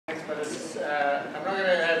but it's, I'm not going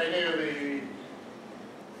to have any of the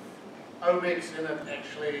omics in it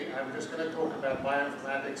actually. I'm just going to talk about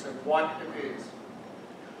bioinformatics and what it is.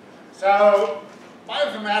 So,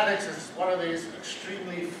 bioinformatics is one of these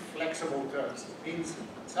extremely flexible terms. It means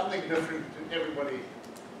something different to everybody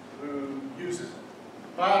who uses it.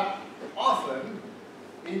 But often,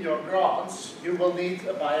 in your grants, you will need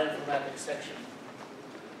a bioinformatics section,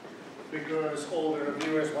 because all the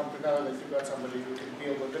reviewers want to know that you've got somebody who can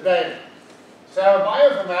deal with the data. So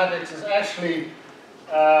bioinformatics is actually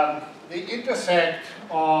the intersect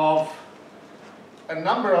of a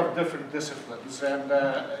number of different disciplines, and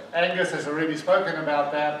Angus has already spoken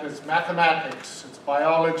about that. It's mathematics, it's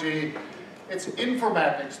biology, it's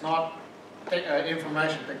informatics, not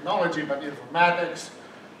information technology, but informatics.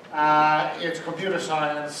 It's computer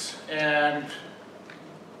science, and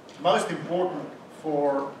most important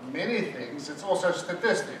for many things, it's also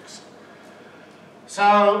statistics.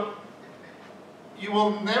 So you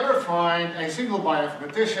will never find a single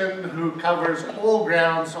bioinformatician who covers all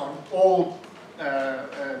grounds on all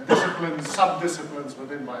disciplines, sub-disciplines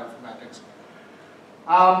within bioinformatics.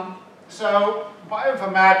 So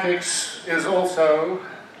bioinformatics is also,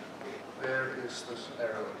 there is this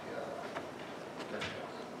arrow here.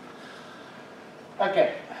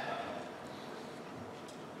 Okay.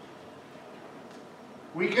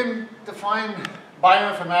 We can define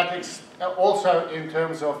bioinformatics also in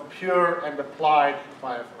terms of pure and applied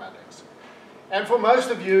bioinformatics. And for most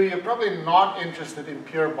of you, you're probably not interested in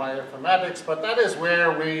pure bioinformatics, but that is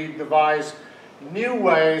where we devise new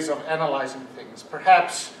ways of analyzing things.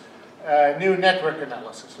 Perhaps new network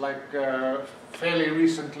analysis, like fairly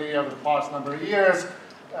recently, over the past number of years,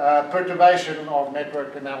 perturbation of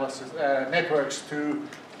network analysis, networks to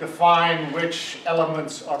define which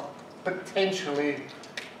elements are potentially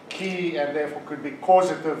key and therefore could be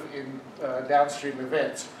causative in downstream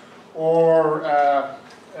events, or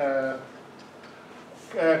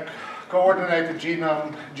coordinated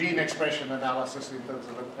gene expression analysis in terms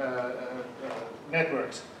of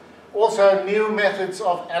networks. Also, new methods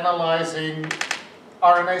of analyzing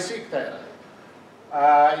RNA-seq data,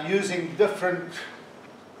 using different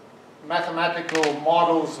mathematical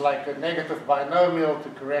models like a negative binomial to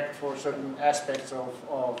correct for certain aspects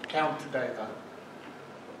of count data.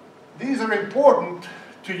 These are important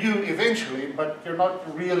to you eventually, but you're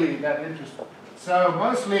not really that interested. So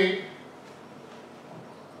mostly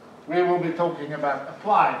we will be talking about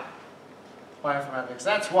applied bioinformatics.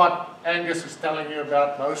 That's what Angus is telling you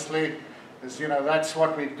about mostly, is, you know, that's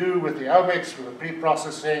what we do with the omics, with the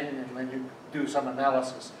pre-processing, and then you do some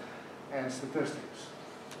analysis and statistics.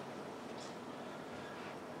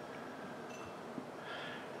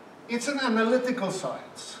 It's an analytical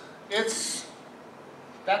science.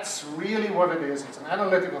 That's really what it is. It's an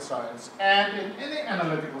analytical science. And in any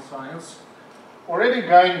analytical science, already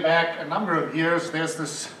going back a number of years, there's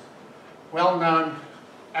this well-known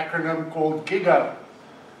acronym called GIGO.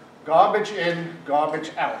 Garbage in,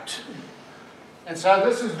 garbage out. And so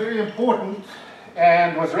this is very important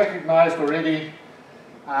and was recognized already,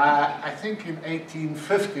 I think in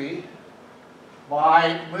 1850,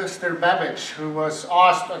 by Mr. Babbage, who was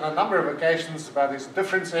asked on a number of occasions about his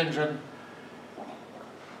difference engine.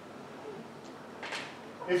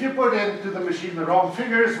 If you put into the machine the wrong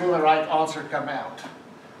figures, will the right answer come out?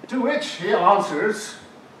 To which he answers,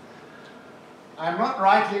 I'm not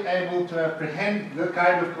rightly able to apprehend the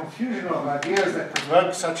kind of confusion of ideas that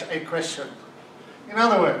provoke such a question. In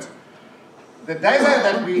other words, the data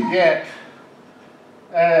that we get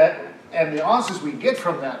and the answers we get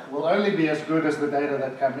from that will only be as good as the data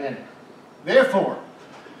that come in. Therefore,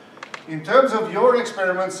 in terms of your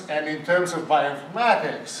experiments and in terms of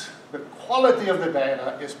bioinformatics, the quality of the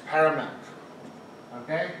data is paramount.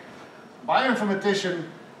 Okay? Bioinformatician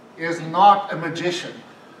is not a magician.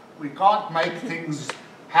 We can't make things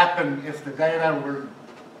happen if the data were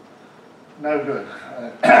no good.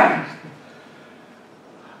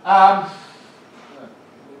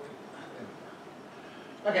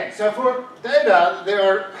 Okay, so for data, there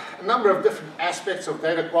are a number of different aspects of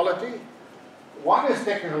data quality. One is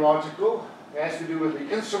technological. It has to do with the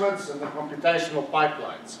instruments and the computational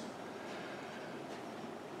pipelines.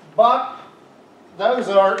 But those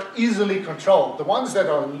are easily controlled. The ones that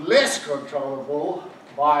are less controllable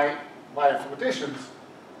by bioinformaticians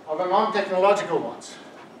are the non-technological ones.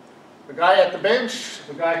 The guy at the bench,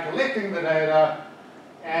 the guy collecting the data,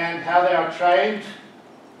 and how they are trained,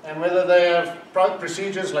 and whether they have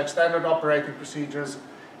procedures like standard operating procedures,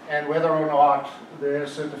 and whether or not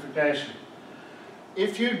there's certification.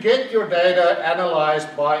 If you get your data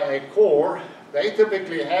analyzed by a core, they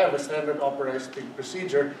typically have a standard operating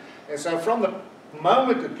procedure, and so from the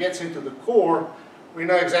moment it gets into the core, we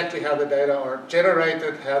know exactly how the data are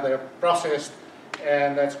generated, how they're processed,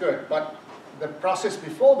 and that's good. But the process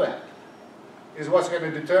before that is what's going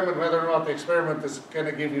to determine whether or not the experiment is going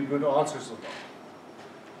to give you good answers or not.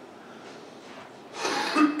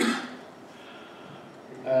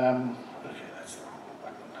 Okay, that's the wrong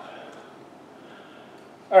button.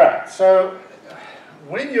 All right, so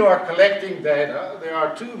when you are collecting data, there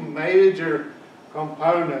are two major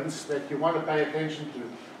components that you want to pay attention to.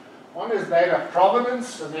 One is data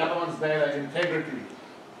provenance, and the other one is data integrity.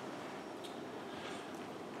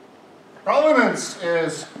 Provenance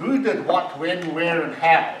is who did what, when, where, and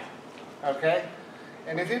how. Okay?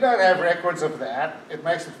 And if you don't have records of that, it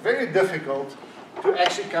makes it very difficult to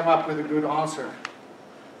actually come up with a good answer.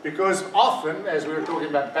 Because often, as we were talking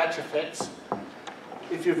about batch effects,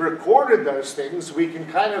 if you've recorded those things, we can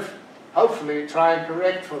kind of, hopefully, try and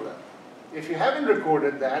correct for them. If you haven't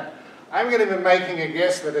recorded that, I'm going to be making a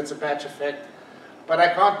guess that it's a batch effect, but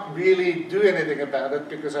I can't really do anything about it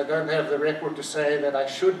because I don't have the record to say that I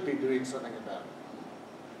should be doing something about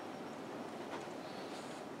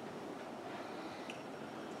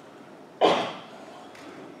it.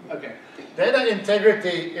 Okay. Data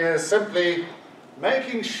integrity is simply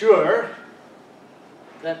making sure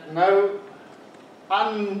that no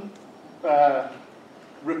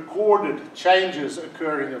unrecorded changes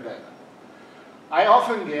occur in your data. I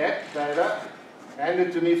often get data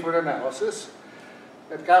handed to me for analysis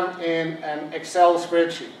that come in an Excel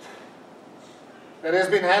spreadsheet that has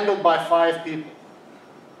been handled by 5 people.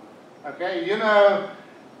 Okay, you know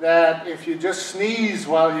that if you just sneeze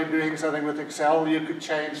while you're doing something with Excel, you could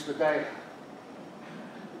change the data.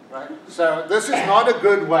 Right? So this is not a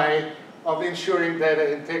good way of ensuring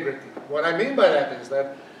data integrity. What I mean by that is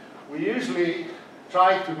that we usually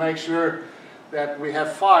try to make sure that we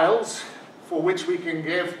have files for which we can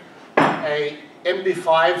give a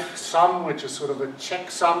MD5 sum, which is sort of a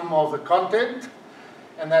checksum of the content,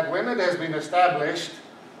 and that when it has been established,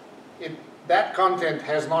 that content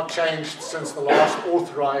has not changed since the last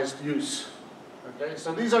authorized use. Okay?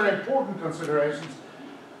 So these are important considerations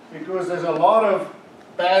because there's a lot of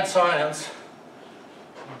bad science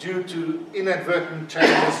due to inadvertent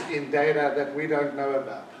changes in data that we don't know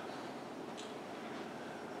about.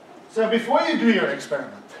 So before you do your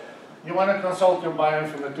experiment, you want to consult your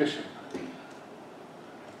bioinformatician.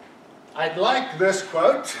 I'd like this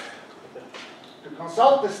quote: to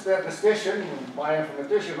consult the statistician,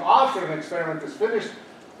 bioinformatician, after an experiment is finished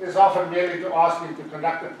is often merely to ask him to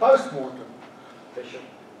conduct a post-mortem.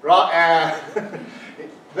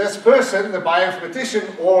 This person, the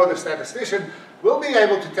bioinformatician or the statistician, will be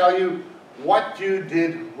able to tell you what you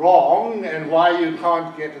did wrong and why you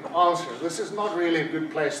can't get an answer. This is not really a good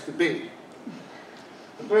place to be.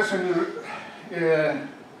 The person who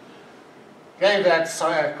gave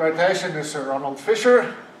that quotation is Sir Ronald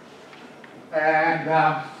Fisher, and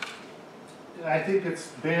I think it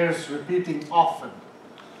bears repeating often.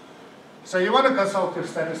 So you want to consult your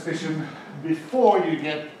statistician before you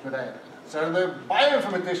get the data. So the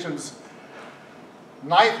bioinformatician's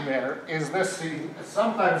nightmare is this thing. It's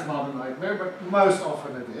sometimes not a nightmare, but most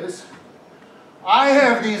often it is. I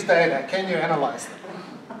have these data, can you analyze them?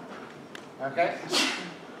 Okay?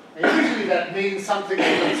 And usually that means something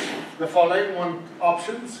like the following one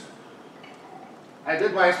options. I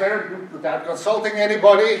did my experiment without consulting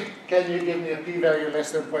anybody. Can you give me a p-value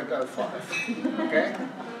less than 0.05? Okay?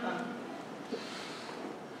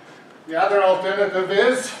 The other alternative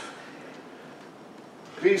is,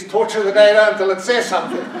 please torture the data until it says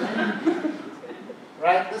something.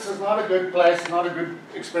 Right? This is not a good place, not a good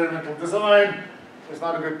experimental design. It's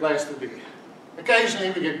not a good place to be.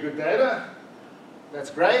 Occasionally we get good data. That's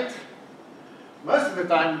great. Most of the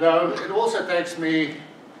time, though, it also takes me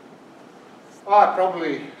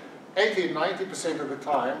probably 80–90% of the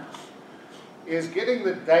time is getting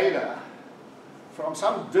the data from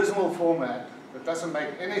some dismal format that doesn't make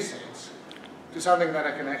any sense to something that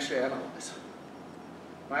I can actually analyze.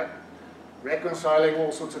 Right? Reconciling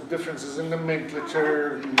all sorts of differences in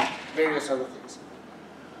nomenclature and various other things.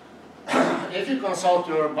 If you consult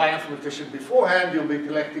your bioinformatician beforehand, you'll be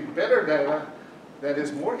collecting better data that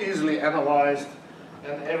is more easily analyzed,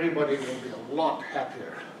 and everybody will be a lot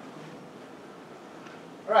happier.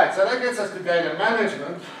 All right, so that gets us to data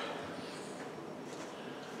management.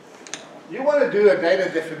 You want to do a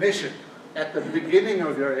data definition at the beginning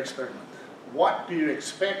of your experiment. What do you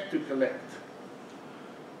expect to collect?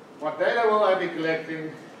 What data will I be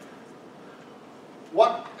collecting?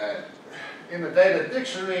 What, in the data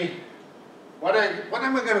dictionary, what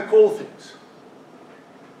am I going to call things?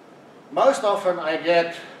 Most often I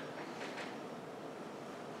get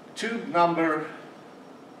tube number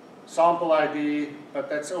sample ID, but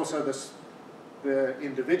that's also the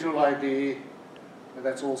individual ID, and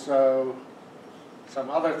that's also some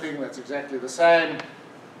other thing that's exactly the same.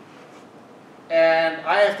 And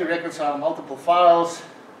I have to reconcile multiple files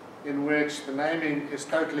in which the naming is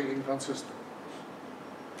totally inconsistent.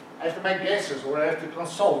 I have to make guesses, or I have to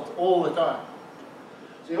consult all the time.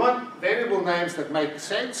 So you want variable names that make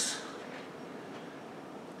sense.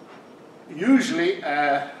 Usually,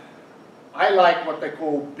 I like what they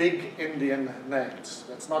call big Indian names.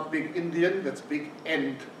 That's not big Indian, that's big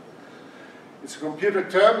end. It's a computer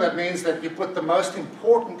term that means that you put the most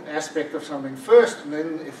important aspect of something first, and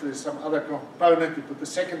then if there's some other component, you put the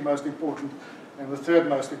second most important, and the third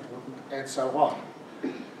most important, and so on.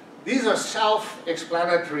 These are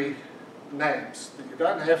self-explanatory names. You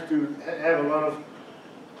don't have to have a lot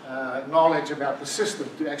of knowledge about the system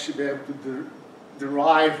to actually be able to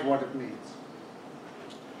derive what it means.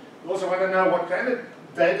 You also want to know what kind of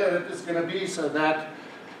data it is going to be so that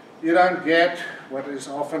you don't get what is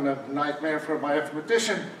often a nightmare for a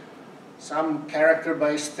bioinformatician, some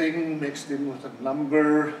character-based thing mixed in with a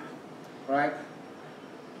number, right?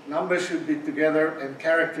 Numbers should be together and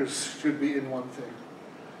characters should be in one thing.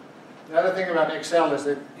 The other thing about Excel is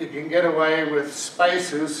that you can get away with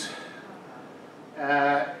spaces,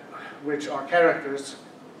 which are characters,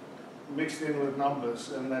 mixed in with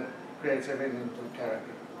numbers, and that creates everything into a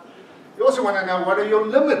character. You also want to know what are your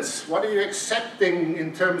limits? What are you accepting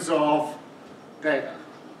in terms of data?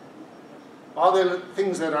 Are there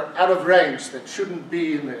things that are out of range that shouldn't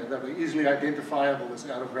be in there, that are easily identifiable as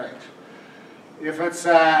out of range? If it's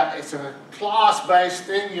a class-based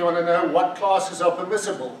thing, you want to know what classes are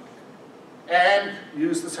permissible. And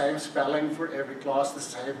use the same spelling for every class, the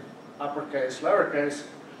same uppercase, lowercase,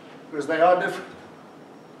 because they are different.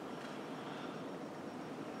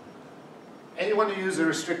 And you want to use a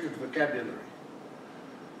restricted vocabulary.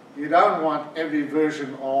 You don't want every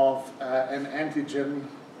version of an antigen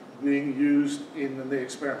being used in the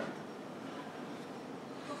experiment.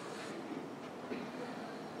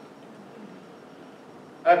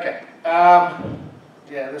 Okay.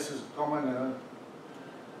 Yeah, this is common.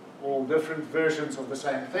 All different versions of the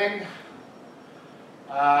same thing.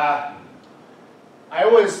 I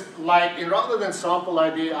always like, rather than sample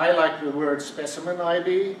ID, I like the word specimen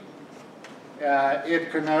ID.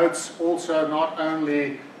 It connotes also not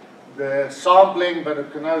only the sampling, but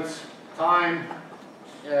it connotes time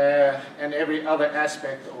and every other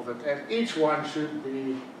aspect of it. And each one should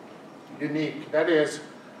be unique. That is,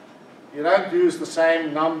 you don't use the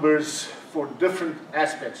same numbers for different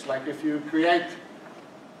aspects. Like if you create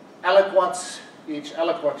aliquots, each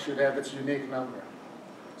aliquot should have its unique number.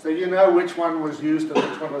 So you know which one was used and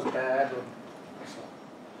which one was bad, or so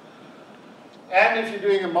on. And if you're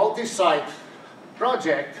doing a multi-site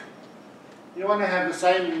project, you want to have the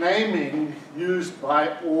same naming used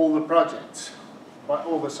by all the projects, by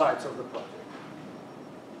all the sites of the project.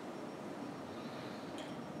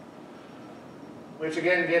 Which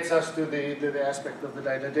again gets us to the aspect of the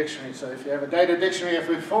data dictionary. So if you have a data dictionary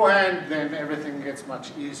beforehand, then everything gets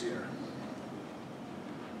much easier.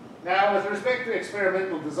 Now, with respect to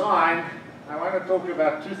experimental design, I want to talk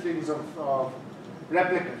about two things of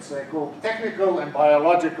replicates. They're called technical and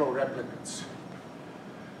biological replicates.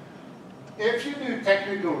 If you do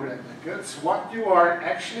technical replicates, what you are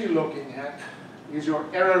actually looking at is your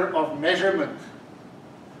error of measurement.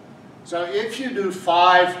 So if you do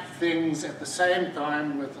 5 things at the same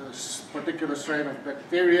time with a particular strain of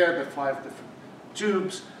bacteria, the 5 different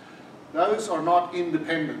tubes, those are not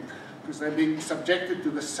independent because they're being subjected to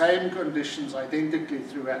the same conditions identically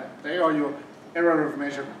throughout. They are your error of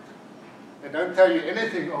measurement. They don't tell you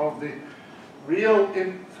anything of the real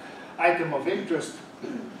item of interest,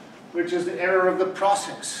 which is the error of the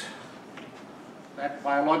process. That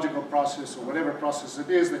biological process or whatever process it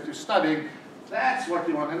is that you're studying, that's what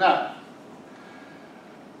you want to know.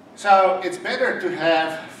 So it's better to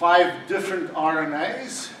have 5 different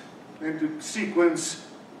RNAs than to sequence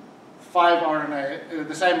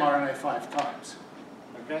the same RNA 5 times.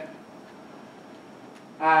 Okay?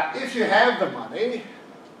 If you have the money,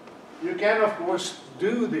 you can of course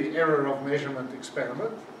do the error of measurement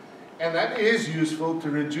experiment, and that is useful to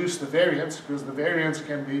reduce the variance because the variance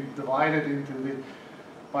can be divided into the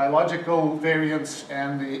biological variance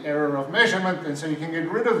and the error of measurement, and so you can get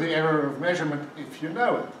rid of the error of measurement if you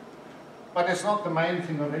know it. But it's not the main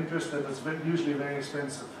thing of interest, and it's usually very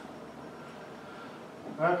expensive.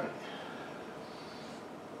 Okay.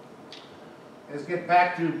 Let's get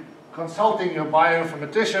back to consulting your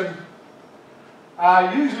bioinformatician.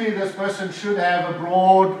 Usually this person should have a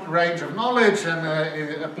broad range of knowledge and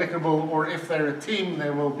applicable, or if they're a team,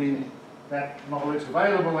 there will be that knowledge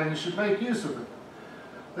available, and you should make use of it.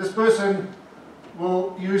 This person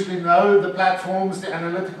will usually know the platforms, the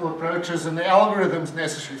analytical approaches, and the algorithms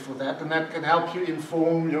necessary for that, and that can help you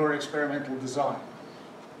inform your experimental design.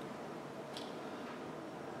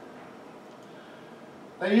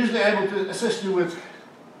 They're usually able to assist you with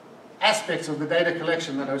aspects of the data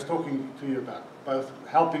collection that I was talking to you about, both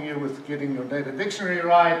helping you with getting your data dictionary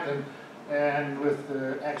right and with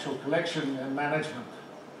the actual collection and management.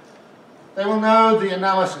 They will know the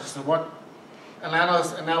analysis of what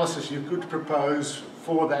analysis you could propose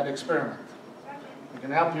for that experiment. They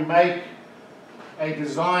can help you make a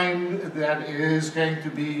design that is going to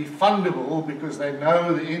be fundable because they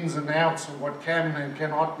know the ins and outs of what can and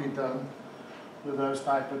cannot be done with those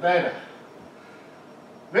type of data.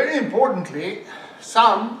 Very importantly,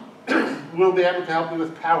 some will be able to help you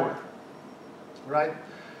with power, right?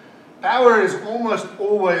 Power is almost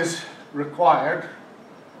always required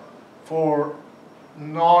for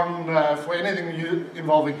for anything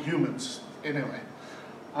involving humans, anyway.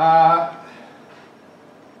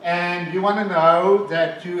 And you want to know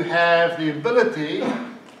that you have the ability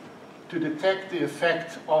to detect the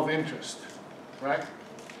effect of interest, right?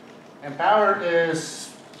 And power is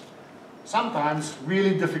sometimes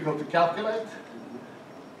really difficult to calculate.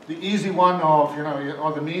 The easy one of,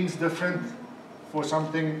 are the means different for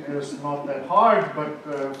something is not that hard,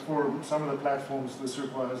 but for some of the platforms this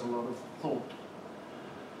requires a lot of thought.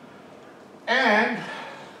 And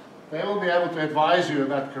they will be able to advise you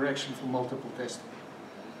about correction for multiple testing.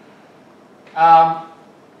 A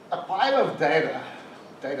pile of data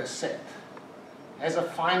set, has a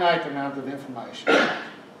finite amount of information.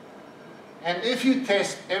 And if you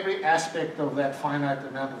test every aspect of that finite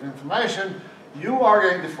amount of information, you are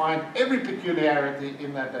going to find every peculiarity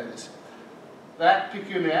in that data set. That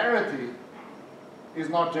peculiarity is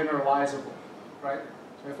not generalizable, right?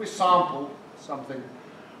 So if we sample something,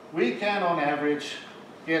 we can, on average,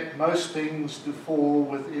 get most things to fall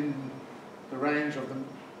within the range of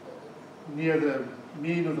near the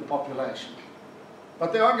mean of the population.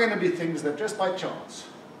 But there are going to be things that just by chance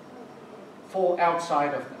fall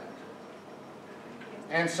outside of that.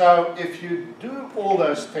 And so if you do all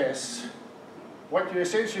those tests, what you're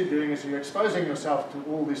essentially doing is you're exposing yourself to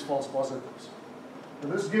all these false positives.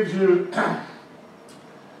 And this gives you,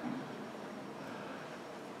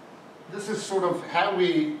 this is sort of how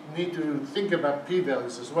we need to think about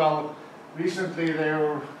p-values as well. Recently,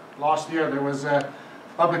 last year, there was a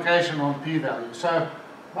publication on p-values. So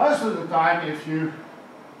most of the time, if you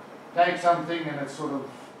take something and it's sort of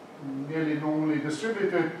nearly normally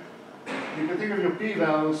distributed, you can think of your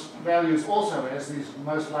p-values also as these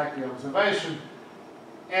most likely observation.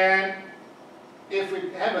 And if we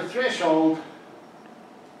have a threshold,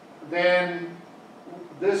 then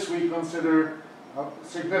this we consider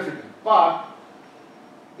significant. But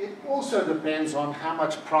it also depends on how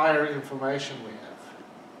much prior information we have,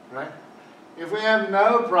 right? If we have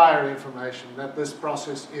no prior information that this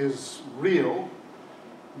process is real,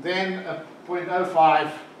 then a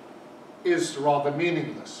 0.05 is rather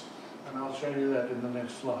meaningless. And I'll show you that in the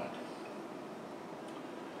next slide.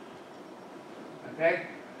 Okay?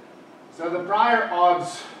 So the prior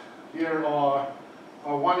odds here are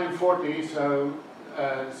 1 in 40, so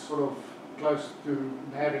sort of close to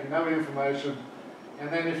having no information. And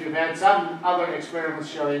then if you've had some other experiments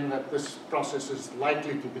showing that this process is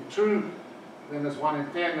likely to be true, then it's 1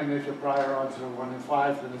 in 10, and if your prior odds are 1 in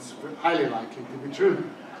 5, then it's highly likely to be true.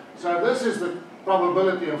 So this is the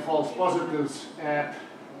probability of false positives at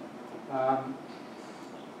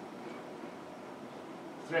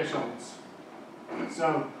thresholds.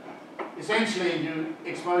 So essentially you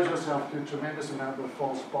expose yourself to a tremendous amount of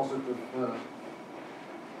false positive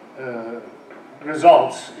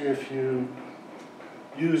results if you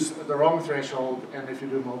use the wrong threshold and if you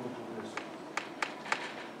do multiple tests.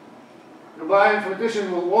 The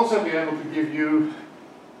bioinformatician will also be able to give you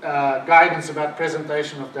guidance about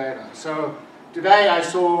presentation of data. So today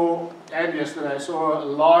and yesterday I saw a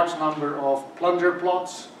large number of plunger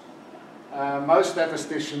plots. Most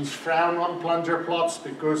statisticians frown on plunger plots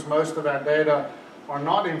because most of our data are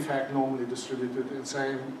not in fact normally distributed,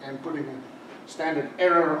 and putting a standard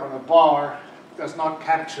error on a bar does not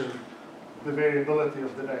capture the variability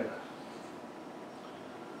of the data.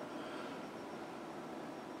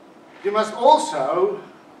 You must also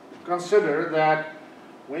consider that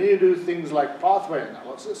when you do things like pathway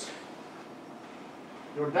analysis,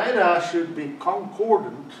 your data should be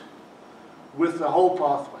concordant with the whole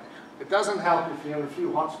pathway. It doesn't help if you have a few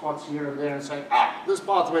hotspots here and there and say, this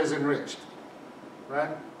pathway is enriched,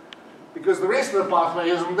 right? Because the rest of the pathway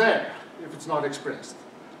isn't there if it's not expressed.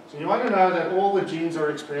 So you want to know that all the genes are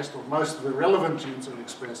expressed, or most of the relevant genes are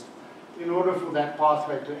expressed, in order for that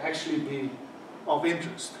pathway to actually be of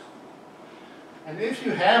interest. And if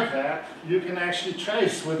you have that, you can actually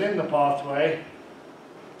trace within the pathway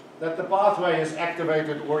that the pathway is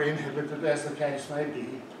activated or inhibited, as the case may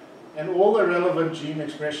be, and all the relevant gene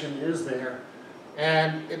expression is there,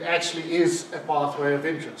 and it actually is a pathway of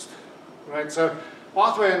interest, right? So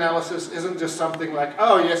pathway analysis isn't just something like,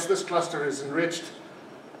 oh yes, this cluster is enriched,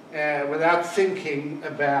 without thinking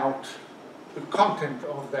about the content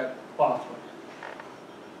of that pathway.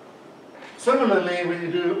 Similarly, when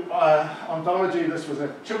you do ontology, this was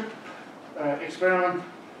a chip experiment,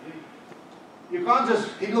 you can't just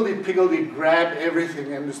higgledy-piggledy grab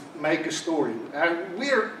everything and just make a story.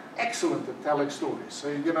 We're excellent at telling stories. So,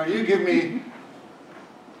 you know, you give me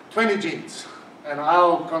 20 genes, and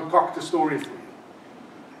I'll concoct a story for you,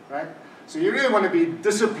 right? So you really want to be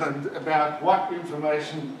disciplined about what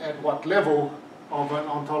information at what level of an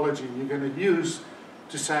ontology you're going to use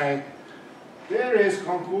to say, there is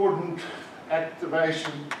concordant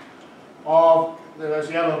activation of those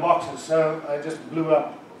yellow boxes. So I just blew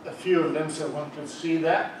up a few of them so one can see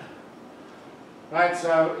that. Right,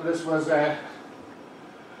 so this was a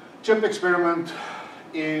chip experiment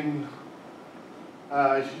in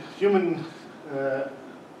human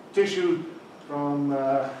tissue from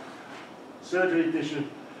surgery tissue,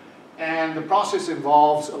 and the process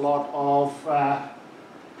involves a lot of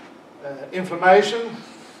inflammation,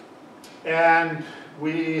 and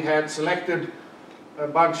we had selected a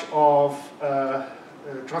bunch of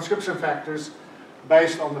transcription factors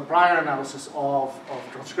based on the prior analysis of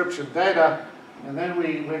transcription data, and then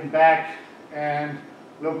we went back and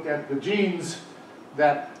looked at the genes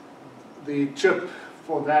that the chip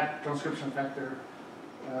for that transcription factor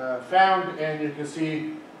found, and you can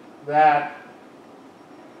see that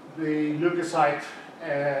the leukocyte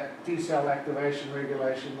T-cell activation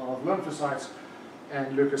regulation of lymphocytes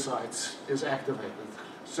and leukocytes is activated.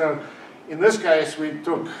 So in this case, we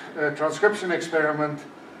took a transcription experiment,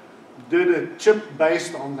 did a chip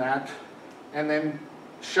based on that, and then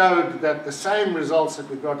showed that the same results that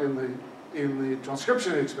we got in the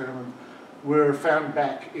transcription experiment were found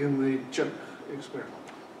back in the chip experiment.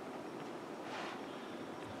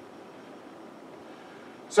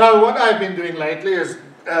 So what I've been doing lately is,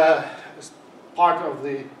 as part of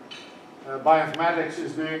the bioinformatics,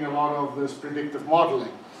 is doing a lot of this predictive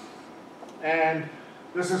modeling. And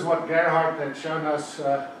this is what Gerard had shown us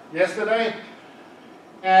yesterday.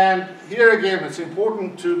 And here again, it's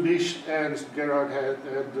important to be, as Gerard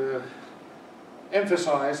had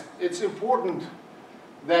emphasized, it's important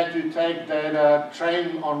that you take data,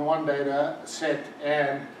 train on one data set,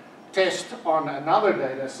 and test on another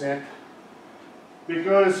data set,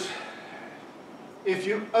 because if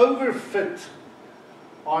you overfit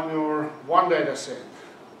on your one data set,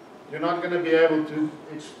 you're not going to be able to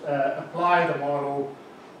apply the model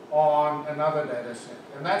on another data set.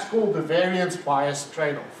 And that's called the variance bias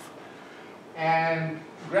trade-off. And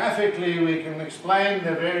graphically, we can explain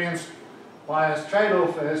the variance bias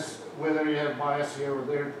trade-off as whether you have bias here or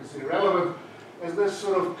there is irrelevant, as this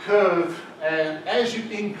sort of curve, and as you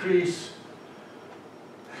decrease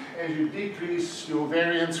your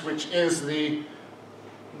variance, which is the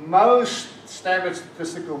most standard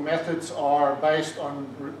statistical methods are based on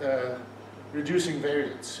reducing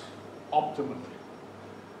variance optimally.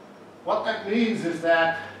 What that means is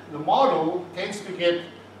that the model tends to get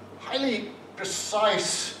highly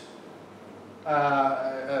precise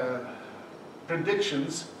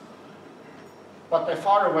predictions, but they're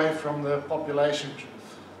far away from the population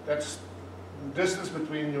truth. That's the distance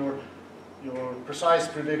between your precise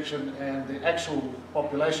prediction and the actual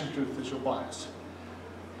population truth is your bias.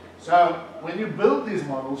 So when you build these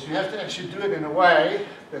models, you have to actually do it in a way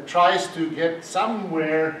that tries to get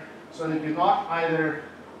somewhere so that you not either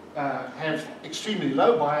have extremely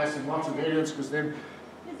low bias and lots of variance, because then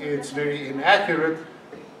it's very inaccurate,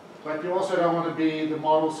 but you also don't want to be the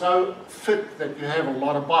model so fit that you have a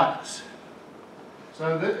lot of bias.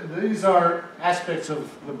 So these are aspects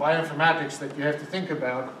of the bioinformatics that you have to think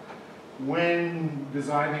about when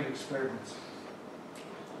designing experiments.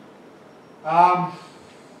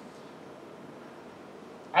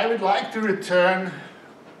 I would like to return,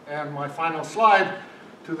 and my final slide,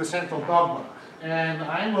 to the central dogma. And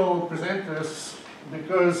I will present this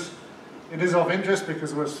because it is of interest,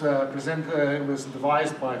 because it was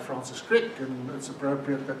devised by Francis Crick, and it's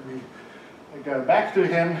appropriate that we go back to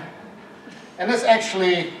him. And it's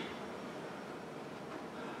actually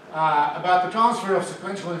about the transfer of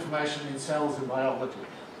sequential information in cells in biology.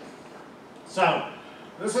 So,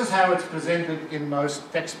 this is how it's presented in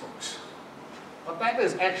most textbooks. But that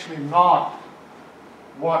is actually not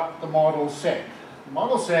what the model said. The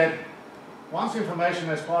model said, once information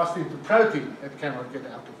has passed into protein, it cannot get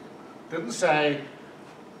out again. It didn't say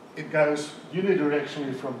it goes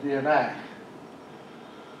unidirectionally from DNA.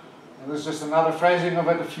 And there's just another phrasing of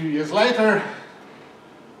it a few years later.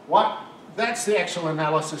 That's the actual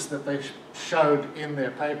analysis that they showed in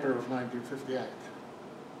their paper of 1958. It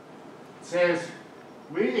says,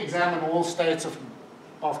 we examine all states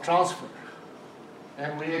of transfer,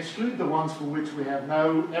 and we exclude the ones for which we have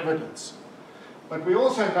no evidence. But we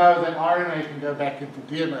also know that RNA can go back into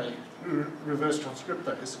DNA through reverse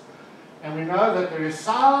transcriptase. And we know that there is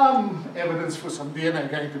some evidence for some DNA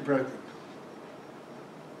going to protein.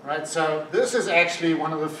 Right, so this is actually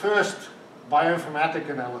one of the first bioinformatic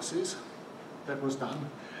analyses that was done.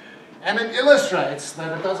 And it illustrates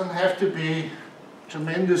that it doesn't have to be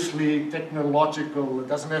tremendously technological, it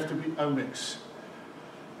doesn't have to be omics.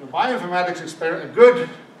 The bioinformatics experiment, a good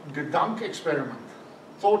gedunk experiment,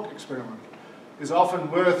 thought experiment, is often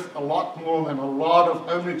worth a lot more than a lot of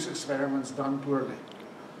omics experiments done poorly.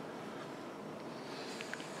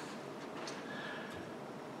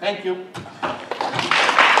 Thank you.